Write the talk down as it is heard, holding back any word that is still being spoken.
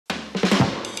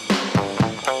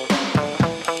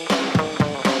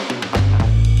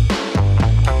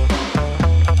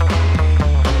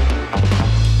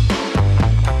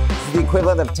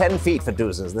of 10 feet for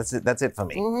Doozers. That's it for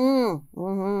me.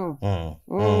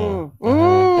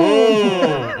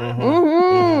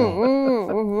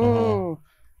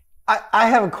 I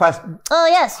have a question. Oh,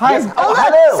 yes. Hi. Yes. Oh,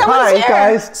 hello. Hi, Here.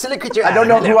 guys. Silly creature. I don't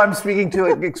know Hello. who I'm speaking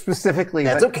to specifically.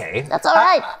 That's but okay. That's all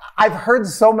right. I've heard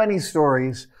so many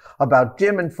stories about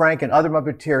Jim and Frank and other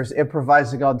Puppeteers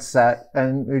improvising on set,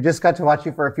 and we just got to watch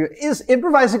you for a few. Is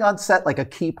improvising on set like a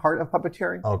key part of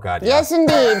puppeteering? Oh God, yeah. Yes,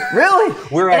 indeed. Really?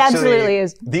 We're It actually, absolutely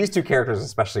is. These two characters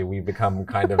especially, we've become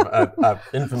kind of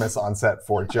infamous on set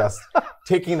for just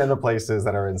taking them to places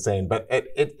that are insane. But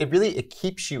it really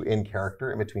keeps you in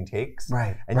character in between takes.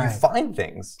 Right, And you right. find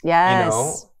things. Yes. You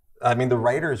know? I mean, the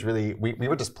writers really, we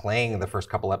were just playing the first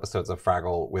couple episodes of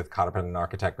Fraggle with Cotterpin and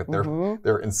Architect with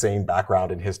their insane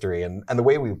background in history and the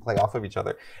way we play off of each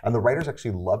other. And the writers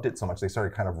actually loved it so much, they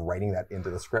started kind of writing that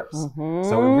into the scripts.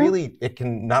 So it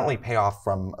can not only pay off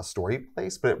from a story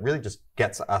place, but it really just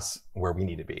gets us where we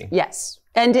need to be. Yes.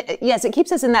 And yes, it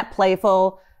keeps us in that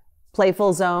playful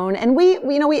zone. And we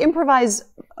improvise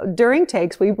during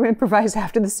takes. We improvise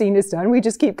after the scene is done. We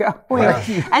just keep going.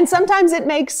 Right. And sometimes it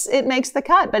makes the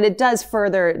cut, but it does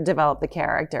further develop the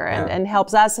character and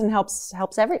helps us and helps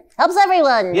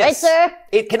Everyone, right, sir?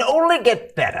 It can only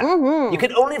get better. You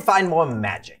can only find more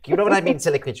magic. You know what I mean,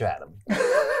 silly creature Adam?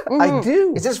 I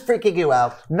do. Is this freaking you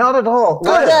out? Not at all.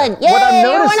 Oh, good. Yay,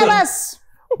 you're one of us.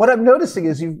 What I'm noticing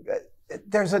is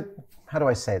there's a, how do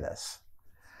I say this?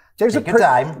 There's Take your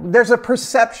time. There's a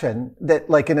perception that,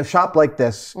 like in a shop like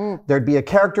this, there'd be a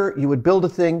character, you would build a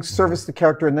thing, service the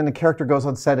character, and then the character goes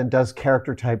on set and does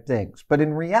character type things. But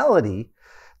in reality,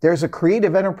 there's a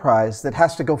creative enterprise that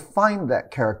has to go find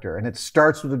that character. And it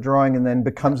starts with a drawing and then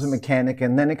becomes a mechanic,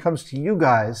 and then it comes to you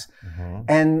guys.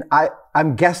 And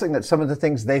I'm guessing that some of the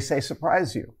things they say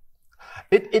surprise you.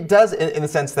 It does in the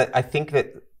sense that I think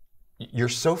that you're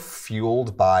so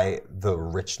fueled by the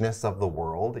richness of the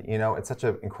world. You know, it's such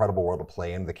an incredible world to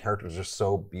play in. The characters are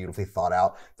so beautifully thought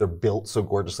out. They're built so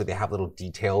gorgeously. They have little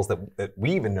details that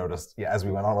we even noticed as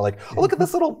we went on. We're like, oh, look at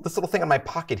this little thing on my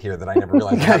pocket here that I never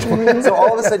realized. So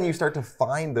all of a sudden you start to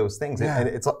find those things. And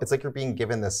it's like you're being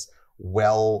given this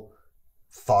well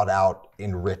thought out,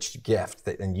 enriched gift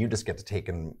and you just get to take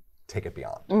it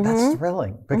beyond. That's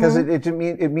thrilling because it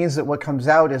means that what comes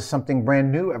out is something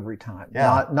brand new every time.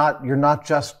 Yeah.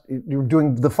 You're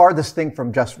doing the farthest thing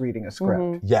from just reading a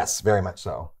script. Yes, very much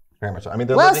so. Very much so. I mean,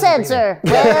 Well said, sir.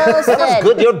 Well said. That was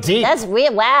good. You're deep. That's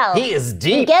real. Wow. He is He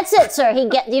deep. gets it, sir.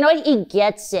 You know what? He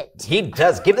gets it. He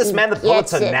does. Give this man the gets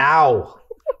Pulitzer it. now.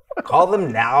 Call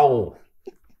them now.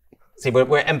 See,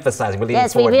 we're emphasizing. We're leaning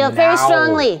Yes, we forward feel very now.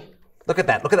 strongly. Look at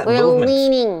that. Look at that We're movement.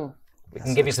 leaning. We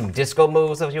can give you some disco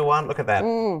moves if you want. Look at that.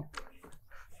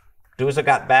 Doozer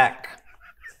got back.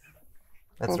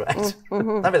 That's right.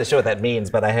 Not really sure what that means,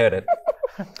 but I heard it.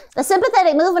 The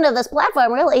sympathetic movement of this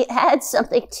platform really adds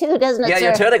something too, doesn't it, Yeah, sir?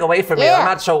 you're turning away from me. Yeah. I'm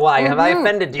not sure why. Have I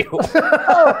offended you? Look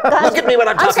God. at me when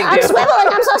I'm talking I'm to you.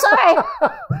 swiveling. I'm so sorry.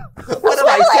 What have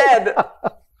I said?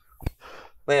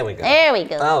 There we go. There we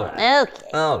go. All right. Okay.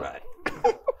 All right.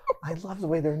 I love the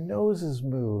way their noses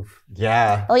move.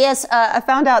 Yeah. Oh yes, I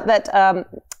found out that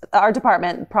our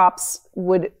department props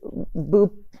would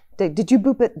boop. Did you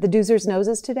boop at the Doozers'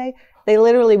 noses today? They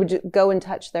literally would just go and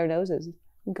touch their noses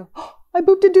and go, oh, I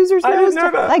booped a Doozer's I nose. didn't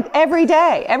know that. Like every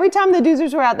day. Every time the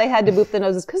Doozers were out, they had to boop the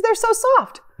noses because they're so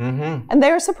soft. And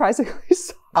they are surprisingly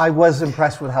soft. I was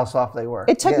impressed with how soft they were.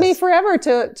 It took me forever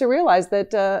to realize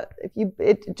that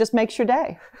it just makes your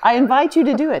day. I invite you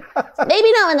to do it.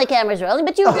 Maybe not when the camera's rolling,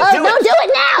 but you. Do it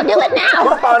now. Do it now.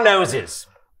 Up our noses.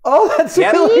 Oh, that's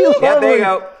Yep. really lovely. Yep, there you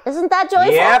go. Isn't that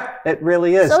joyful? Yep. It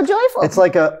really is. So joyful. It's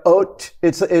like a haute.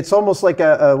 It's almost like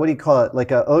a what do you call it? Like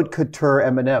a haute couture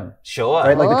M&M. Sure.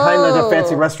 Right, like the kind that a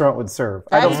fancy restaurant would serve.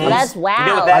 That's wow. You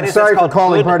know what that I'm is? sorry It's for called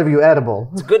calling good, part of you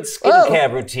edible. good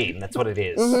skincare routine. That's what it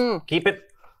is. Keep it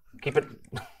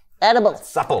Edible.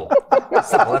 supple.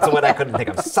 Supple. That's a word I couldn't think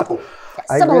of. Supple.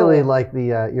 I really like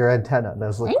the your antenna.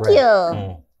 Those look Thank great.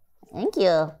 you. Thank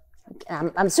you.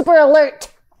 I'm super alert.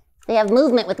 They have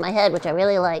movement with my head, which I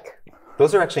really like.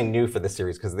 Those are actually new for this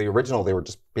series because the original, they were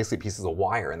just basically pieces of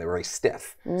wire and they were very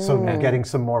stiff. So getting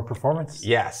some more performance.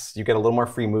 Yes, you get a little more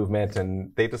free movement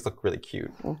and they just look really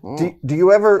cute. Do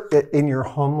you ever, in your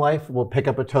home life, will pick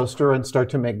up a toaster and start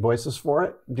to make voices for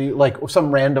it? Do you like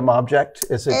some random object?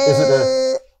 Is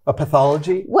it a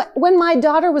pathology? When my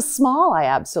daughter was small, I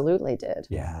absolutely did.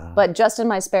 Yeah. But just in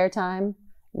my spare time.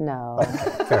 No.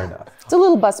 Fair enough. It's a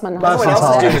little busman. Bus and else is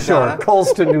Hall, doing it, sure. Donna?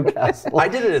 Coles to Newcastle. I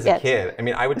did it as a Yes. kid. I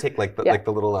mean, I would take like the Yeah. like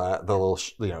the little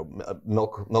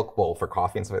milk bowl for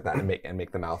coffee and stuff like that, and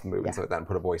make the mouth move and stuff like that, and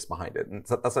put a voice behind it. And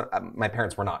so that's my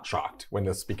parents were not shocked when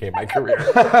this became my career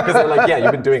because they're like, yeah,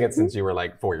 you've been doing it since you were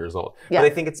like 4 years old. Yeah. But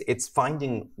I think it's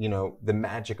finding the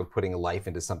magic of putting life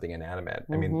into something inanimate.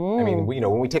 I mean,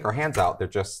 when we take our hands out, they're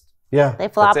just Yeah. They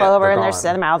flop That's it. over They're and gone.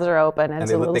 their mouths are open, and and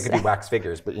it's a little they could be sad. wax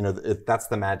figures, but that's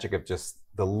the magic of just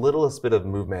the littlest bit of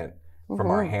movement from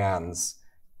our hands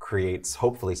creates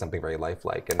hopefully something very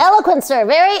lifelike. And Eloquent, sir.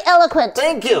 Very eloquent.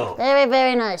 Thank you. Very,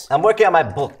 very nice. I'm working on my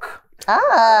book,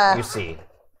 Ah, you see.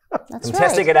 that's I'm right.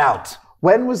 testing it out.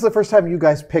 When was the first time you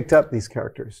guys picked up these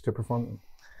characters to perform them?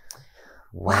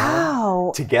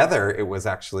 Wow. together, it was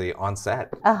actually on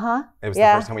set. Uh-huh. It was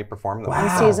Yeah. the first time we performed them. In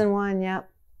season 1, yeah.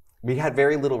 We had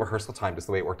very little rehearsal time, just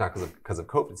the way it worked out because of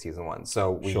COVID season 1.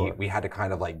 So we had to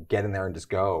kind of like get in there and just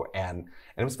go. And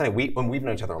it was funny. We've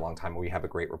known each other a long time. We have a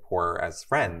great rapport as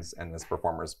friends and as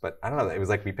performers. But I don't know. It was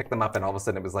like we picked them up, and all of a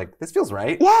sudden it was like, this feels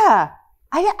right. Yeah.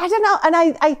 I don't know.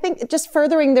 And I think just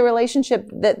furthering the relationship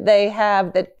that they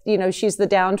have, that, she's the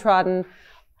downtrodden.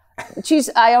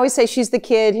 I always say she's the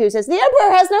kid who says, the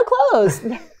emperor has no clothes.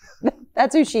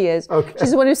 That's who she is. Okay.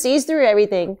 She's the one who sees through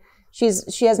everything. She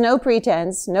has no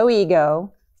pretense, no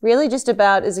ego. Really just It's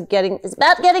about getting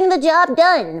the job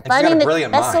done, And finding she's got a the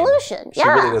brilliant best mind. solution. She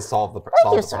Yeah. really does solve the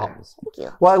Thank you, sir. problems. Thank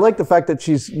you. Well, I like the fact that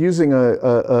she's using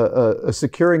a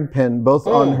securing pin both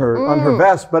on her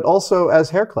vest, but also as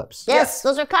hair clips. Yes,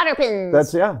 those are cotter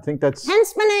pins. I think that's.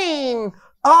 Hence my name.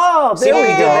 Oh, See there what we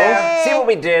we did go. there? See what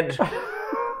we did?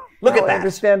 Look at I that.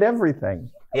 understand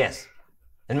everything. Yes.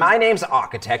 And my name's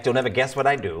Architect. You'll never guess what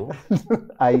I do.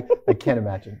 I can't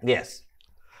imagine. Yes.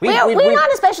 We're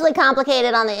not especially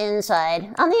complicated on the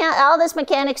inside. On the all this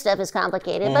mechanic stuff is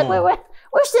complicated, but we're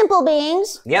simple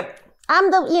beings. Yep.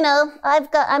 I'm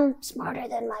smarter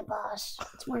than my boss.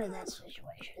 It's one of those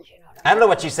situations, I don't know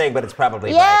what she's saying, but it's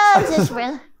probably Yeah, right. it's just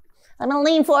really. I'm gonna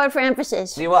lean forward for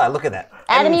emphasis. You are. Look at that.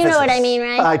 Adam, you know what I Emphasis. mean,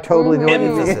 right? I totally know what you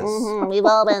mean. Emphasis. We've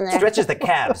all been there. Stretches the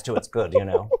calves to its good,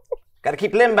 Got to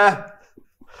keep limber.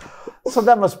 So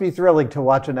that must be thrilling to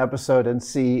watch an episode and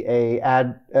see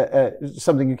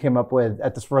something you came up with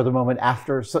at this further moment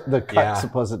after the cut Yeah.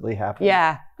 supposedly happened.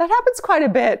 Yeah, that happens quite a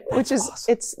bit, which is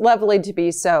awesome. It's lovely to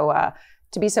be so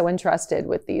entrusted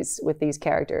with these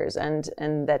characters,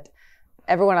 and that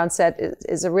everyone on set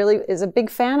is a big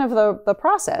fan of the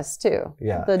process too.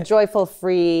 Yeah. The joyful,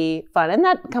 free fun, and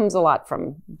that comes a lot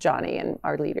from Johnny and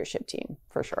our leadership team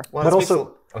for sure. Well, But it speaks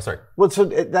also- oh, sorry. Well, so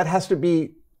that has to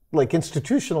be like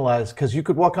institutionalized, because you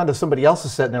could walk onto somebody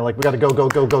else's set and they're like, we got to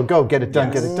go, get it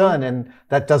done, and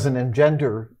that doesn't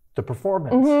engender the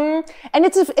performance. And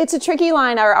it's a tricky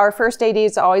line. Our first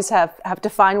ADs always have to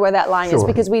find where that line is, Sure.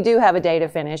 because we do have a day to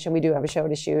finish and we do have a show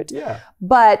to shoot. Yeah.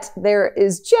 But there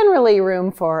is generally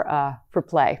room for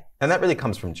play. And that really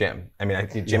comes from Jim. I mean, I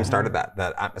think Jim started that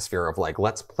atmosphere of like,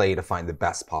 let's play to find the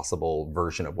best possible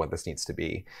version of what this needs to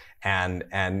be. And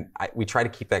we try to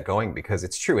keep that going, because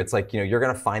it's true. It's like, you're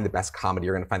going to find the best comedy,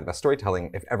 you're going to find the best storytelling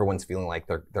if everyone's feeling like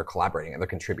they're collaborating and they're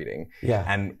contributing. Yeah.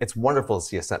 And it's wonderful to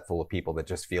see a set full of people that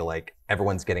just feel like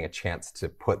everyone's getting a chance to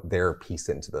put their piece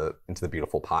into the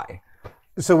beautiful pie.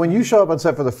 So when you show up on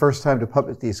set for the first time to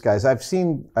puppet these guys, I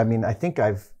think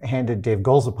I've handed Dave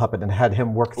Goles a puppet and had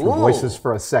him work through voices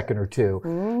for a second or two.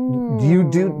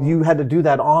 You had to do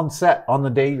that on set on the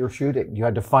day you're shooting. You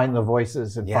had to find the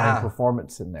voices and find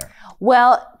performance in there.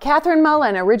 Well, Catherine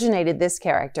Mullen originated this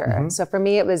character. So for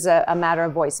me, it was a matter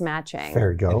of voice matching.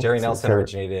 There you go. And Jerry Nelson Fair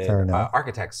originated enough.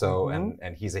 Architect, so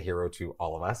and he's a hero to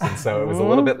all of us. And so it was a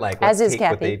little bit like, let's As is take what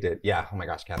Kathy. they did. Yeah, oh my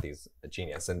gosh, Kathy's a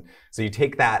genius. And so you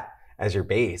take that as your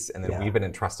base, and then we've been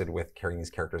entrusted with carrying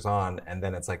these characters on, and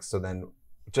then it's like, so then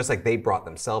just like they brought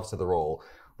themselves to the role,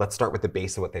 let's start with the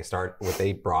base of what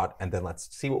they brought, and then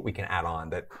let's see what we can add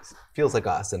on that feels like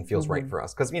us and feels right for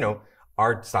us. Because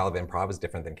our style of improv is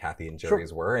different than Kathy and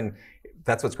Jerry's were, and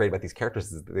that's what's great about these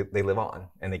characters is they live on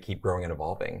and they keep growing and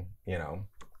evolving.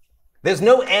 There's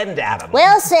no end, Adam.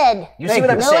 Well said. You see what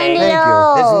I'm saying? Thank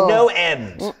you. There's no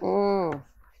end.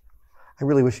 I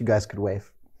really wish you guys could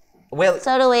wave. Well,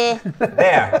 So do we.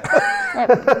 there.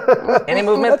 Any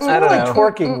movement? I don't Like know.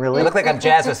 twerking, I really. look like I'm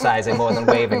jazzercising more than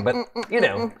waving, but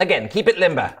again, keep it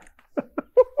limber.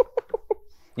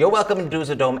 You're welcome to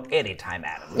Doozer Dome anytime,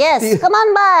 Adam. Yes, come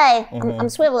on by. I'm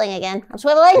swiveling again. I'm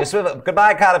swiveling. You swivel.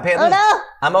 Goodbye, Cotterpin. Oh, no.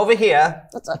 I'm over here.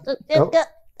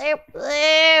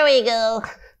 There we go.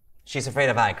 She's afraid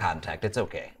of eye contact. It's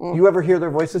okay. You ever hear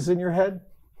their voices in your head?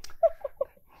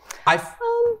 I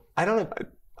don't know.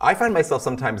 I find myself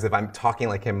sometimes if I'm talking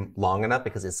like him long enough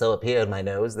because it's so up here in my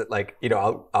nose that like, you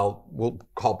know, we'll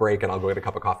call break and I'll go get a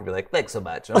cup of coffee and be like, thanks so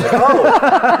much. And I'm like,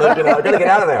 oh, like, you know, I gotta get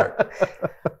out of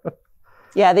there.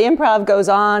 Yeah, the improv goes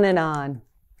on and on.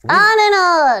 On and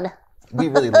on. We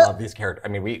really love these characters. I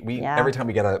mean, we Yeah. every time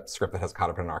we get a script that has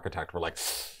Cotterpin and Architect, we're like,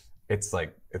 it's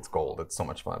gold. It's so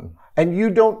much fun. And you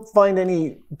don't find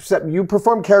you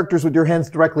perform characters with your hands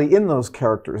directly in those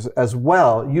characters as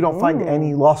well. You don't find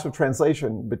any loss of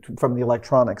translation from the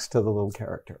electronics to the little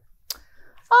character.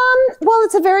 Well,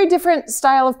 it's a very different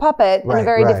style of puppet and a Right,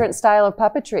 very right. different style of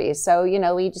puppetry. So, you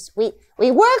know, We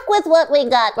work with what we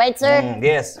got, right, sir?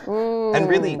 Yes. And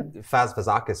really, Faz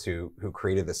Fazakis, who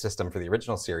created the system for the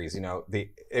original series, you know, the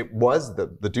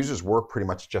Doozers were pretty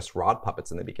much just rod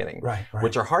puppets in the beginning. Right.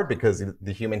 Which are hard because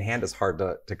the human hand is hard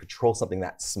to control something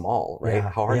that small, right? Yeah,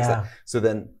 How hard is yeah. that? So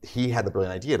then he had the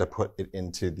brilliant idea to put it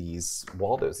into these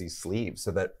Waldos, these sleeves,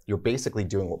 so that you're basically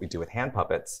doing what we do with hand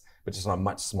puppets, but just on a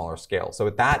much smaller scale. So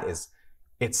that is,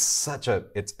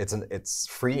 it's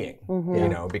freeing, you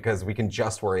know, because we can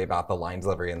just worry about the line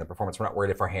delivery and the performance. We're not worried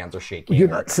if our hands are shaking. You're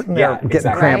not sitting there getting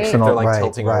exactly. cramps If and all. they're like Right,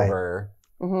 tilting right. over.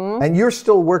 And you're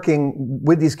still working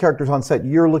with these characters on set.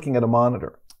 You're looking at a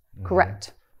monitor.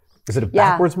 correct. Is it a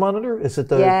backwards monitor? Is it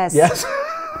the Yes.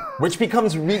 Which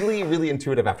becomes really, really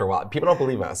intuitive after a while. People don't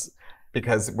believe us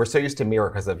because we're so used to mirror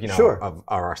because of, you know, Sure. of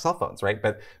our cell phones, right?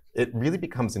 But it really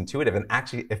becomes intuitive. And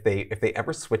actually, if they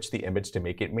ever switch the image to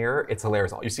make it mirror, it's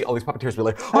hilarious. You see all these puppeteers be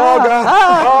like, oh God,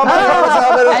 oh my God, what's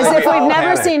happening? As if We all we've never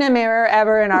panic. seen a mirror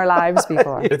ever in our lives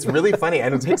before. It's really funny.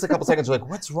 And it takes a couple seconds. You're like,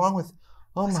 what's wrong with,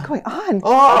 What's going on?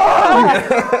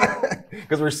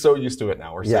 Because we're so used to it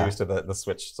now. We're so Yeah. used to the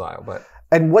switch style. But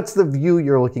And what's the view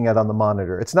you're looking at on the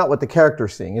monitor? It's not what the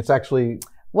character's seeing. It's actually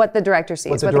What the director sees,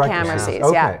 What the what the director camera sees. sees.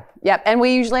 Okay. Yeah. Yep. And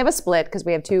we usually have a split because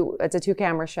we have it's a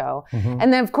 2-camera show.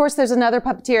 And then of course there's another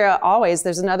puppeteer,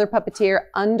 there's another puppeteer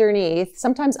underneath,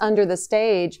 sometimes under the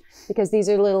stage, because these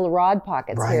are little rod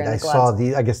pockets here in the I gloves. saw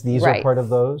these. I guess these are Right. part of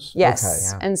those.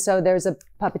 Yes. Okay. And so there's a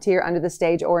puppeteer under the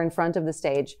stage or in front of the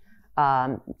stage,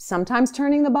 sometimes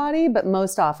turning the body, but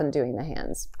most often doing the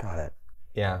hands. Got it.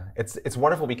 yeah, it's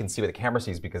wonderful we can see what the camera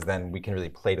sees because then we can really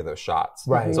play to those shots.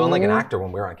 Right. So unlike an actor,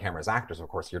 when we're on camera as actors, of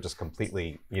course, you're just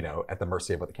completely, you know, at the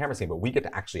mercy of what the camera's seeing, but we get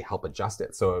to actually help adjust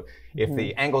it. So if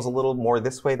the angle's a little more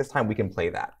this way this time, we can play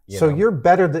that. So know? you're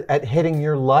better at hitting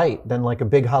your light than like a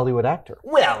big Hollywood actor.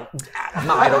 Well,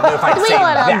 I don't know if I'd We say don't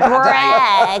want to that.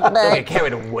 brag, Don't but get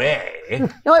carried away.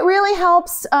 No, it really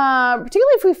helps,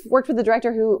 particularly if we've worked with a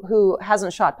director who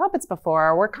hasn't shot puppets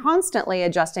before. We're constantly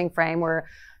adjusting frame. We're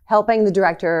helping the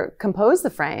director compose the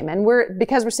frame. And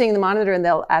because we're seeing the monitor and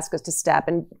they'll ask us to step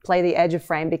and play the edge of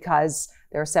frame because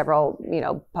there are several, you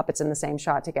know, puppets in the same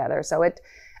shot together. So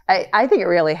I think it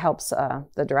really helps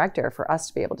the director for us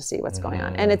to be able to see what's going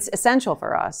on. And it's essential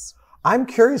for us. I'm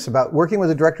curious about working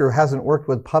with a director who hasn't worked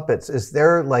with puppets. Is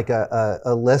there like a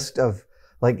list of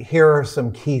like, here are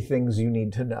some key things you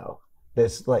need to know?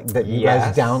 This like that you guys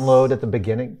Yes. download at the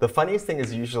beginning? The funniest thing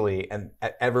is usually, and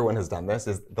everyone has done this,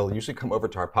 is they'll usually come over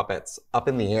to our puppets up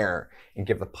in the air and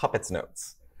give the puppets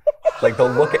notes. Like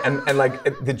they'll look at, and like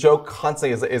the joke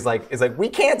constantly is like we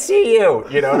can't see you,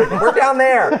 you know, like, we're down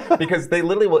there, because they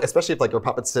literally will, especially if like your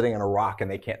puppet's sitting on a rock and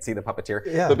they can't see the puppeteer.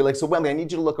 Yeah. They'll be like, so Wembley, I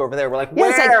need you to look over there. We're like, Yeah, where?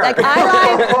 it's like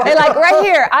eyeline, they're like right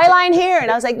here, eyeline here.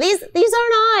 And I was like, these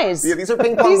aren't eyes. Yeah, these are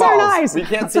ping pong These balls. aren't eyes. We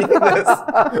can't see this.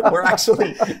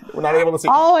 We're not able to see.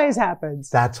 Always happens.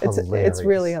 That's hilarious. It's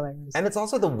really hilarious. And it's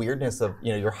also the weirdness of,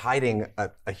 you know, you're hiding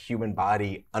a human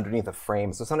body underneath a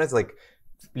frame. So sometimes like,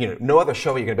 you know, no other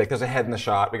show you're gonna be like, there's a head in the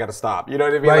shot, we gotta stop. You know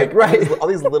what I mean? Right, like, right. All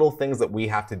these little things that we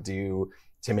have to do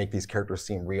to make these characters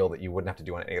seem real that you wouldn't have to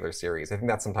do on any other series. I think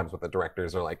that's sometimes what the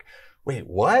directors are like, wait,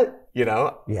 what? You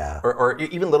know? Yeah. Or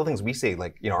even little things we say,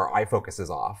 like, you know, our eye focus is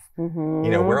off. You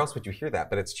know, where else would you hear that?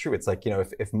 But it's true. It's like, you know,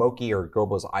 if Moki or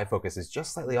Gobo's eye focus is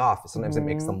just slightly off, sometimes it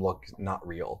makes them look not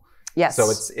real. Yes. So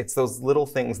it's those little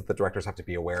things that the directors have to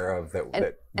be aware of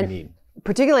that we need.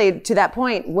 Particularly to that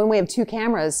point, when we have 2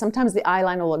 cameras, sometimes the eye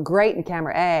line will look great in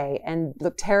camera A and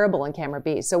look terrible in camera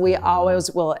B. So we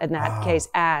always will, in that case,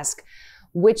 ask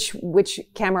which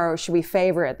camera should we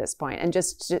favor at this point,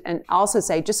 and also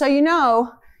say, just so you know,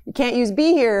 you can't use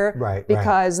B here, Right,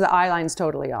 because the eye line's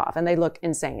totally off, and they look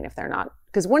insane if they're not.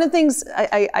 Because one of the things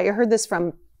I heard this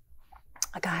from,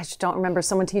 gosh, don't remember,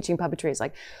 someone teaching puppetry is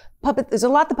like, there's a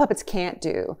lot the puppets can't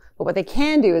do, but what they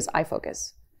can do is eye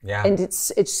focus. Yeah. And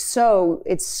it's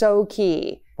so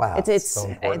key. Wow. so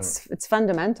important. It's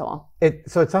fundamental.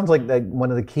 So it sounds like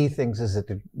one of the key things is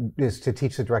to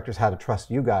teach the directors how to trust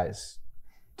you guys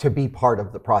to be part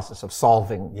of the process of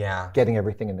solving, Yeah. getting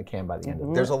everything in the can by the end of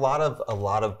it. There's a lot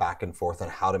of back and forth on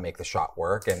how to make the shot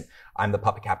work, and I'm the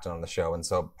puppet captain on the show, and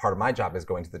so part of my job is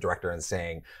going to the director and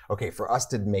saying, okay, for us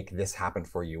to make this happen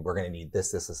for you, we're going to need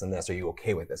this, and this. Are you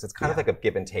okay with this? It's kind of like a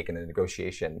give and take in a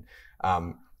negotiation.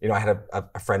 You know, I had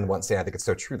a friend once say, I think it's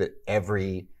so true, that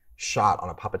every shot on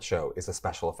a puppet show is a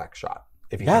special effects shot,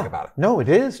 if you think about it. No, it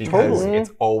is, Because totally. it's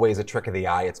always a trick of the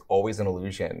eye, it's always an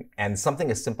illusion. And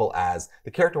something as simple as the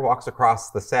character walks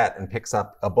across the set and picks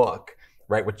up a book,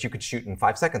 right, which you could shoot in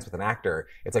 5 seconds with an actor.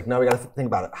 It's like, no, we gotta think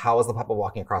about it. How is the puppet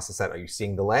walking across the set? Are you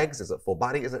seeing the legs? Is it full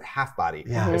body? Is it half body?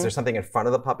 Is there something in front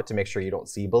of the puppet to make sure you don't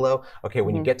see below? Okay,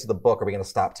 when you get to the book, are we gonna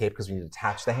stop tape because we need to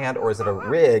attach the hand? Or is it a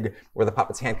rig where the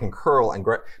puppet's hand can curl and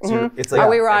grab? So it's like, Are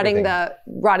we rotting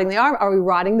everything. the arm? Are we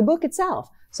rotting the book itself?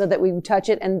 So that we touch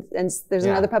it and there's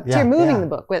another puppeteer moving the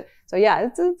book with. So yeah,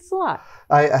 it's a lot.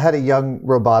 I had a young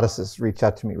roboticist reach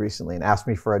out to me recently and ask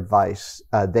me for advice.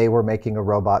 They were making a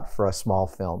robot for a small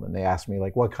film, and they asked me,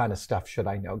 like, what kind of stuff should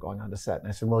I know going on to set? And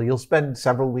I said, well, you'll spend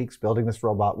several weeks building this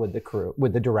robot with the crew,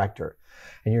 with the director,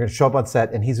 and you're going to show up on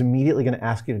set, and he's immediately going to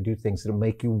ask you to do things that'll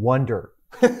make you wonder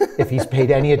if he's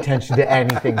paid any attention to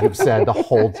anything you've said the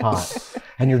whole time.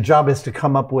 And your job is to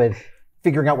come up with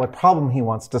figuring out what problem he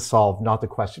wants to solve, not the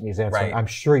question he's answering. Right. I'm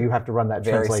sure you have to run that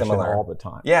Very translation similar. all the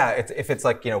time. Yeah, if it's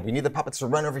like, you know, we need the puppets to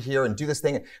run over here and do this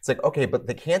thing. It's like, okay, but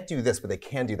they can't do this, but they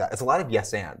can do that. It's a lot of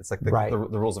yes and. It's like the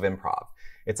rules of improv.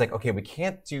 It's like, okay, we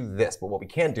can't do this, but what we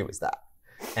can do is that.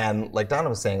 And like Donna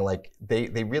was saying, like they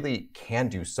really can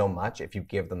do so much if you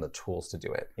give them the tools to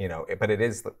do it, you know. But it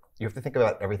is, you have to think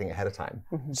about everything ahead of time.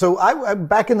 So I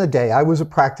back in the day, I was a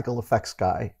practical effects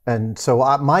guy. And so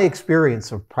my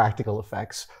experience of practical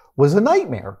effects was a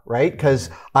nightmare, right?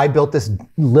 Because I built this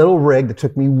little rig that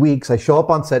took me weeks. I show up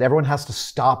on set, everyone has to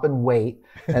stop and wait.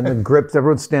 And the grips,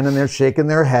 everyone's standing there shaking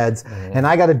their heads. And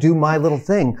I got to do my little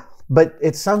thing. But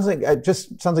it sounds like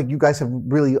you guys have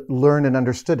really learned and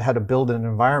understood how to build an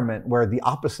environment where the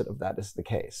opposite of that is the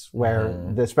case, where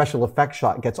the special effects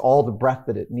shot gets all the breath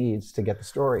that it needs to get the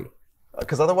story.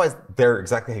 Because otherwise, they're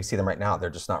exactly how you see them right now. They're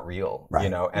just not real, you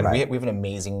know. And we have an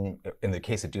amazing, in the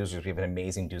case of Doozers, we have an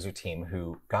amazing Doozer team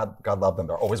who, God love them,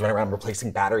 they're always running around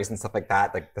replacing batteries and stuff like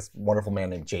that. Like this wonderful man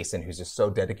named Jason, who's just so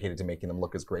dedicated to making them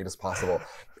look as great as possible.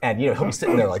 And you know, he'll be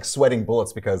sitting there like sweating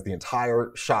bullets because the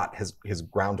entire shot has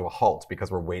ground to a halt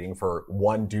because we're waiting for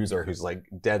one Doozer who's like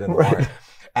dead in the water.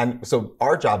 And so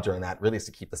our job during that really is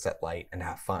to keep the set light and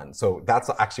have fun. So that's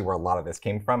actually where a lot of this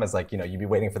came from, is like, you know, you'd be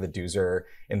waiting for the Doozer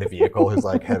in the vehicle whose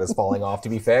like head is falling off to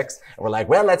be fixed. And we're like,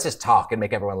 well, let's just talk and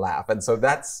make everyone laugh. And so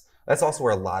that's also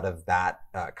where a lot of that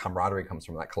camaraderie comes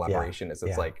from, that collaboration. Is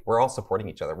it's like, we're all supporting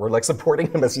each other. We're like supporting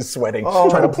him as he's sweating,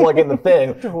 trying to plug in the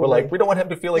thing. We're like, we don't want him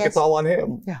to feel like it's all on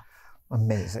him. Yeah.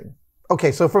 Amazing.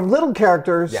 Okay, so from little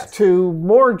characters Yes. to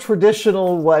more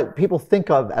traditional, what people think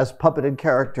of as puppeted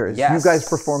characters, you guys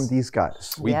perform these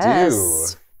guys. We do.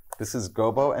 This is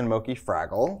Gobo and Moki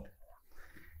Fraggle.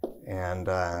 And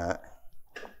hi,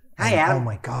 Adam. Oh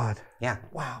my God. Yeah.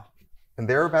 Wow. And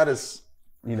they're about as,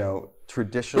 you know,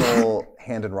 traditional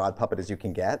hand and rod puppet as you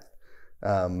can get.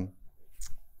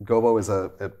 Gobo is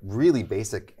a really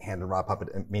basic hand and rod puppet,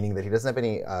 meaning that he doesn't have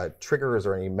any triggers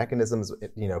or any mechanisms.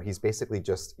 You know, he's basically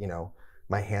just, you know,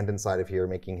 my hand inside of here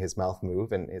making his mouth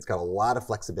move, and it's got a lot of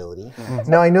flexibility.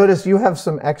 Now I noticed you have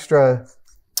some extra.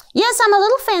 Yes, I'm a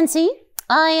little fancy.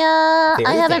 I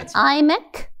Very have fancy. an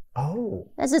iMech, Oh.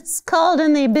 as it's called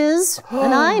in the biz.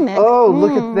 An iMech. Oh,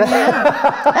 look at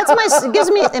that. That's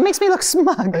it makes me look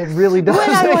smug. It really does. When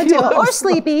I make want you to, look or so-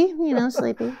 sleepy, you know,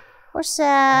 sleepy, or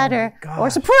sad, or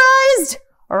gosh. surprised,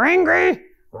 or angry,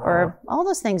 or all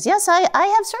those things. Yes, I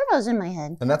have servos in my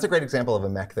head. And that's a great example of a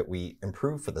mech that we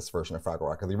improved for this version of Fraggle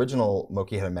Rock. The original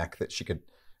Moki had a mech that she could,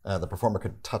 the performer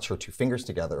could touch her two fingers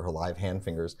together, her live hand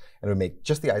fingers, and it would make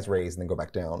just the eyes raise and then go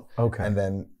back down. Okay. And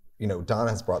then, you know, Donna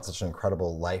has brought such an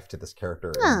incredible life to this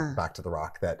character in Back to the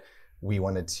Rock that we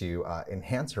wanted to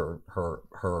enhance her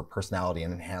personality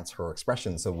and enhance her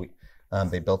expression. So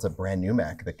they built a brand new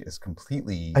mech that is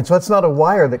completely. And so it's not a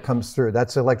wire that comes through.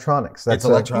 That's electronics. That's It's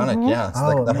electronic, yeah. So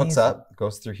Oh, that hooks amazing. up,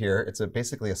 goes through here. It's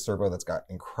basically a servo that's got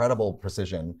incredible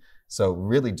precision. So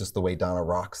really just the way Donna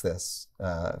rocks this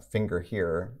finger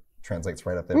here translates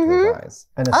right up there to his eyes.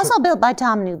 And a Also built by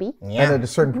Tom Newby. Yeah. And at a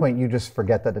certain point, you just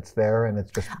forget that it's there, and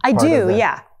it's just. I part of do, the-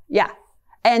 yeah.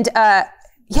 And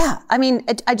yeah, I mean,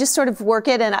 I just sort of work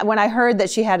it. And when I heard that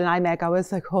she had an iMech, I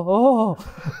was like, oh,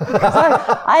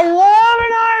 I love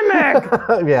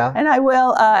an iMech. Yeah. And I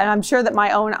will, and I'm sure that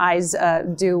my own eyes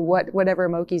do whatever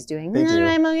Moki's doing. They do.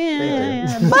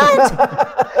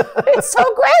 But it's so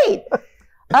great.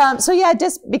 So yeah, it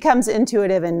just becomes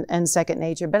intuitive and second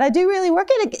nature. But I do really work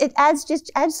it. It adds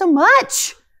so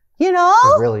much, you know?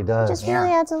 It really does. Just really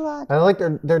adds a lot. I like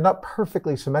they're not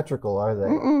perfectly symmetrical, are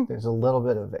they? There's a little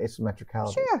bit of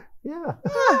asymmetricality. Sure. Yeah.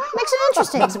 Yeah, makes it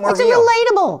interesting. Makes it more Makes it real.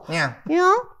 relatable. Yeah. You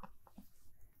know?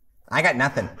 I got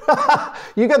nothing.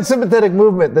 You got sympathetic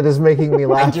movement that is making me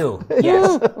laugh. I do.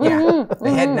 Yes. Yeah.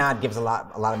 The head nod gives a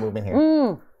lot of movement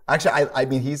here. Actually, I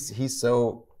mean, he's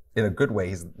so, in a good way,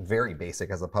 he's very basic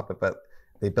as a puppet, but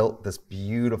they built this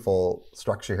beautiful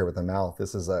structure here with the mouth.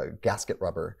 This is a gasket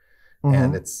rubber,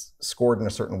 and it's scored in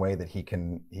a certain way that he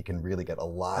can really get a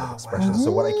lot of expression.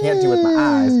 So what I can't do with my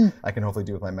eyes, I can hopefully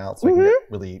do with my mouth, so I can get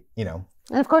really, you know.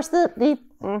 And of course, the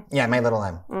Yeah, my little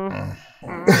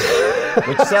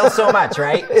which sells so much,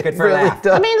 right? It's good for a laugh.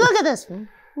 I mean, look at this.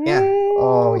 Yeah.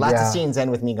 Oh, Lots yeah. of scenes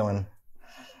end with me going.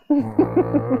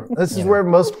 This is where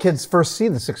most kids first see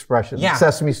this expression. Yeah.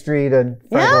 Sesame Street and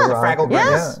Fraggle Yeah. Rock. Fraggle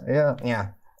Yes. Brothers. Yeah. Yeah.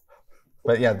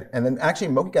 But yeah, and then actually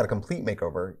Moki got a complete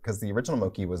makeover because the original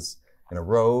Moki was in a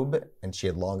robe and she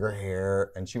had longer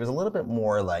hair and she was a little bit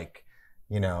more like,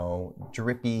 you know,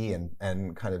 drippy and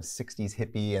kind of 60s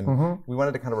hippie. And we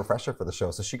wanted to kind of refresh her for the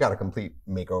show. So she got a complete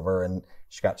makeover and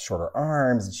she got shorter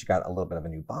arms and she got a little bit of a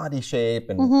new body shape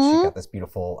and she got this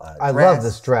beautiful I dress. love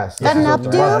this dress. Got an This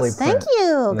is a lovely updo. Thank print.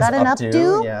 you. And Got this an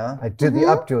updo. Yeah. I do. The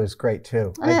updo is great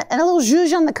too. And a little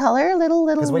zhuzh on the color. Little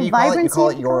Because what do you call it? vibrancy. You call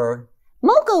it your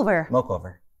Moke over. moke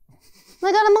over.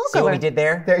 I got a moke See over. what we did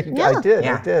there? There you go. Yeah. I did.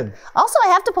 Yeah. I did. Also, I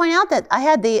have to point out that I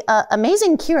had the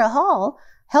amazing Kira Hall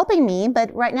helping me,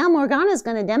 but right now Morgana is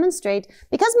going to demonstrate,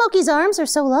 because Moki's arms are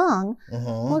so long.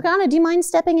 Morgana, do you mind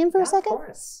stepping in for a second? Of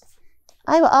course.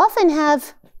 I often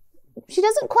have, she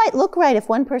doesn't quite look right if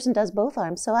one person does both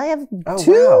arms, so I have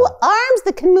two wow. arms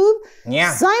that can move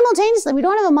Yeah. simultaneously. We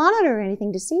don't have a monitor or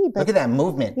anything to see, but Look at that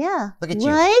movement. yeah. Look at you.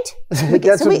 Right?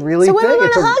 That's a really so when we thing. want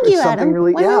It's to a- hug it's you, something Adam,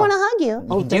 really- when we yeah. want to hug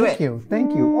you, You can do Thank it. you.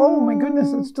 Thank you. Oh my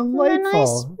goodness, it's delightful. nice?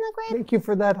 Isn't that great? Thank you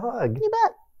for that hug. You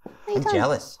bet. I'm Anytime.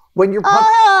 jealous. When you're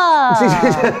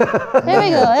Ah! There we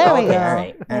go. There we Okay, go. all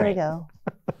right, all There we right. go.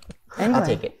 Anyway, I'll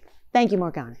take it. Thank you,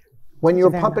 Morgana. when you're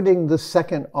very much. puppeting the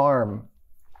second arm,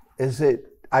 is it?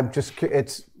 I'm just.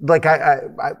 It's like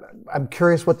I'm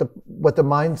curious what the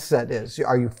mindset is.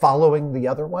 Are you following the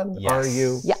other one? Yes. Are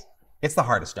you? Yeah. It's the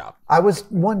hardest job. I was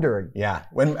wondering. Yeah.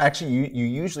 When actually you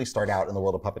usually start out in the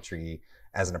world of puppetry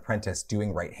as an apprentice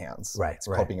doing right hands. Right, It's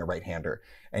called being a right hander.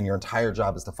 And your entire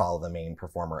job is to follow the main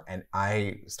performer. And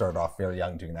I started off very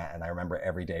young doing that. And I remember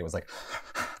every day was like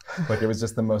it was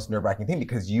just the most nerve-wracking thing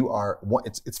because you are,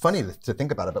 it's funny to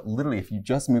think about it, but literally if you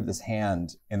just move this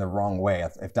hand in the wrong way,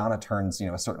 if Donna turns,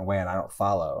 a certain way and I don't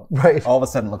follow, Right. all of a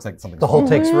sudden it looks like something's The whole wrong.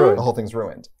 take's ruined. The whole thing's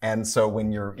ruined. And so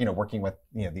when you're, working with,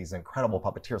 these incredible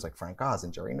puppeteers like Frank Oz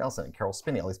and Jerry Nelson and Carol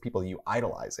Spinney, all these people you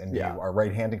idolize and you are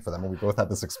right-handing for them, and we both have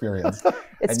this experience.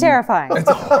 It's And terrifying. It's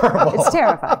horrible. It's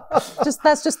terrifying.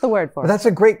 That's just the word for But it. that's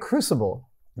a great crucible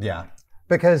Yeah.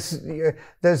 because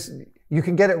you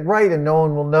can get it right and no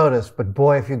one will notice. But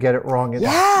boy, if you get it wrong,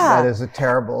 that is a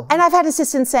terrible. And I've had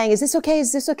assistants saying, "Is this okay?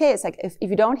 Is this okay?" It's like if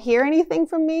you don't hear anything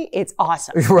from me, it's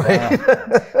awesome. Right.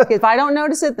 If I don't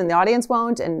notice it, then the audience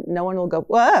won't, and no one will go.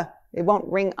 Whoa! It won't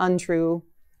ring untrue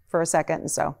for a second.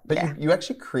 So, But you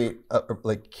actually create,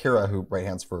 like Kira, who right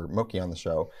hands for Moki on the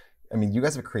show. I mean, you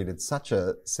guys have created such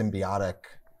a symbiotic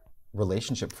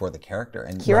relationship for the character.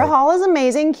 And Kira Hall is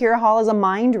amazing. Kira Hall is a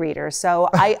mind reader. So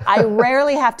I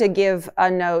rarely have to give a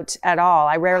note at all.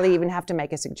 I rarely even have to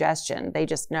make a suggestion. They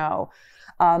just know.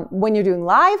 When you're doing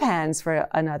live hands for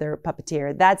another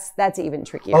puppeteer, that's even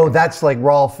trickier. Oh, that's like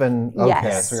Rolf and okay. Yes.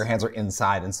 Yeah, so your hands are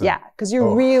inside, and so Yeah, because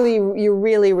you're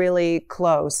really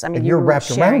close. I mean, And you're wrapped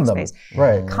sharing around them, space.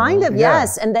 right? Kind of, Yeah.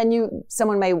 yes. And then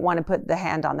someone may want to put the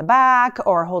hand on the back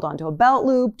or hold onto a belt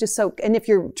loop, just so. And if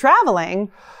you're traveling,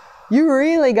 you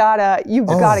really gotta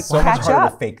so much catch harder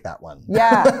up. to fake that one.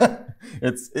 Yeah,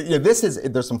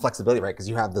 there's some flexibility, right? Because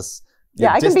you have this.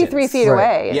 yeah. I can be 3 feet Right.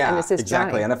 away and Yeah, assist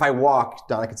exactly. Johnny. And if I walk,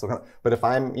 Donna can still come. But if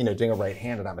I'm, doing a right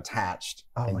hand and I'm attached,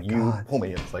 my and you God. pull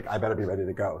me, it's like I better be ready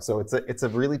to go. So it's a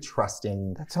really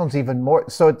trusting. That sounds even more.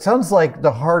 So it sounds like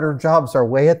the harder jobs are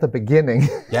way at the beginning.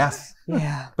 Yes.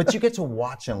 Yeah. But you get to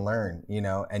watch and learn,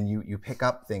 and you pick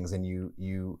up things, and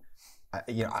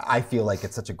I feel like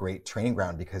it's such a great training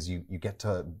ground because you get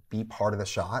to be part of the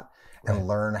shot and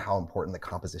learn how important the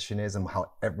composition is and how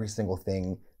every single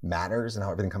thing matters and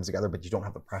how everything comes together, but you don't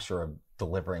have the pressure of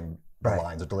delivering the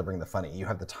lines or delivering the funny. You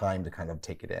have the time to kind of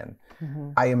take it in.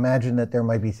 I imagine that there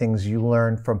might be things you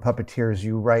learned from puppeteers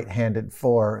you right-handed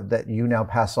for that you now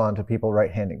pass on to people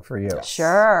right-handing for you.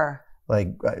 Sure.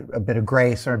 like a bit of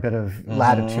grace or a bit of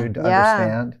latitude to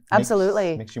understand.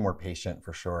 Absolutely. Makes you more patient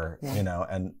for sure, you know,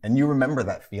 and you remember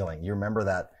that feeling. You remember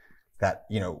that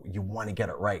you know, you want to get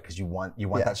it right because you want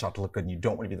that shot to look good and you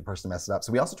don't want to be the person to mess it up.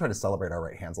 So we also try to celebrate our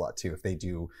right hands a lot too. If they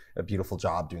do a beautiful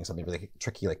job doing something really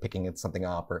tricky, like picking something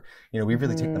up, or, you know, we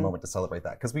really take the moment to celebrate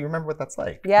that because we remember what that's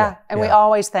like. Yeah. And we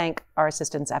always thank our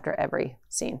assistants after every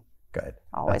scene. Good.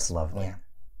 Always. That's lovely. Yeah.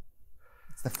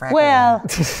 It's the Fraggle.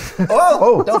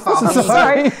 Well, Don't fall.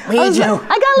 sorry. We need you.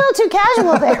 I got a little too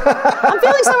casual there. I'm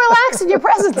feeling so relaxed in your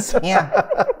presence. Yeah.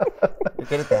 You're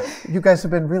good at that. You guys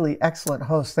have been really excellent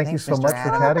hosts. Thank Thanks, you so Mr. much for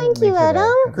Adam. chatting Thank with me you, today. Adam.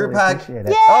 I Group really hug. appreciate it.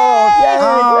 Yay! Oh, yay!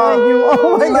 Thank you.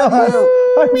 Oh my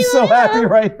God. I'm so happy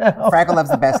right now. Fraggle loves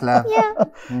the best love. Yeah.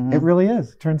 It really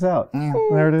is. Turns out.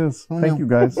 There it is. Thank you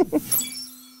guys.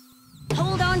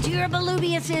 Hold on to your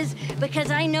volubiuses,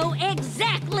 because I know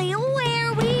exactly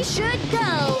where we should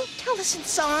go. Tell us in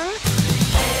song.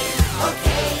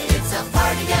 Okay, it's a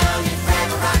party down in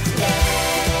Fraggle Rock today.